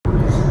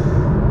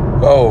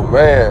Oh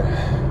man,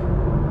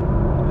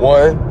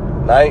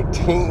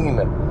 1:19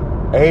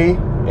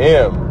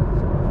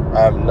 a.m.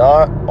 I'm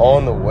not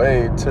on the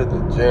way to the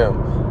gym.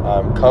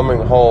 I'm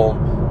coming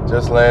home.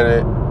 Just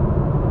landed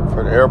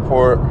for the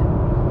airport.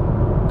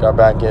 Got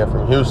back in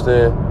from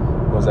Houston.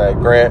 Was at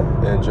Grant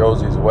and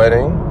Josie's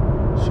wedding.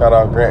 Shout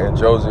out Grant and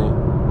Josie.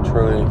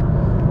 Truly,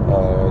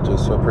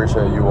 just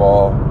appreciate you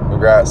all.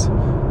 Congrats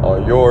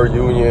on your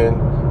union.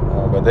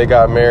 But they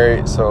got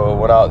married, so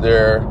went out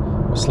there.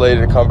 Was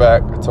slated to come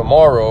back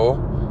tomorrow,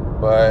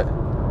 but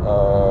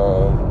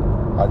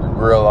I didn't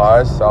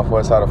realize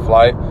Southwest had a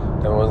flight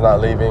and was not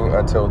leaving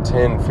until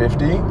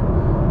 10:50.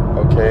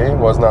 Okay,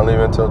 was not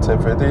leaving until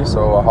 10:50,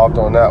 so I hopped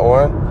on that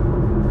one.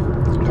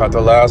 Got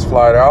the last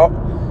flight out,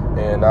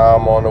 and now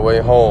I'm on the way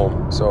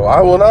home. So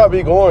I will not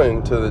be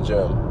going to the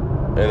gym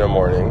in the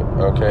morning,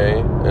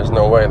 okay? There's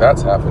no way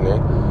that's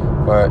happening.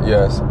 But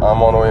yes,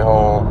 I'm on the way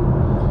home.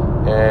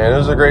 And it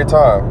was a great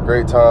time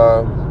with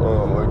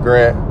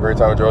Grant, great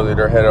time with Josie.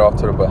 They're headed off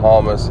to the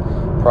Bahamas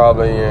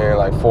probably in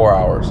like 4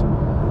 hours.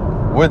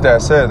 With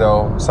that said,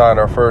 though, signed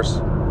our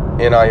first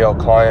NIL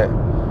client.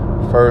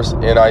 First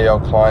NIL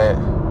client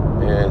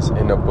is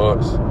in the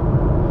books.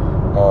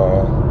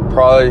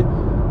 Probably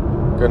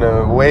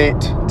gonna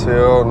wait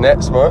till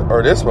next month,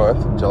 or this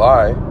month,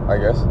 July, I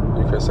guess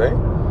you could say.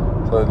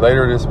 So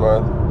later this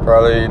month,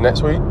 probably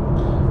next week,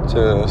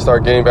 to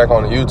start getting back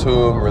on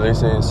YouTube,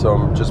 releasing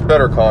some just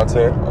better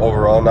content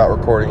overall, not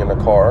recording in the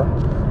car,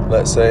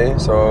 let's say.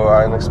 So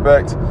I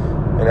expect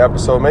an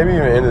episode, maybe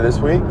even end of this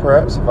week,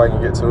 perhaps, if I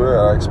can get to it.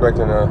 I'm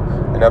expecting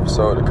an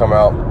episode to come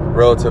out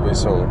relatively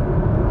soon.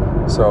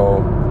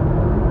 So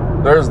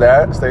there's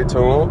that. Stay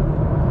tuned.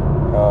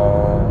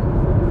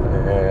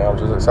 And I'm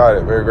just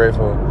excited, very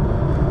grateful.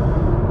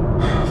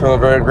 Feeling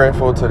very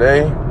grateful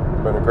today.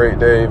 Been a great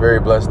day, very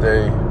blessed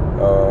day.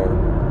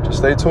 Just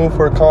stay tuned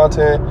for the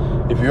content.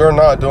 If you're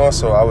not doing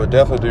so, I would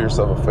definitely do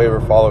yourself a favor.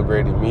 Follow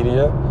Grady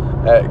Media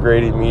at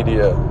Grady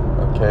Media.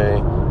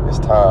 Okay, it's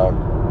time.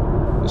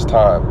 It's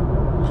time.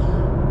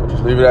 We'll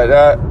just leave it at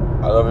that.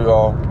 I love you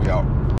all. We out.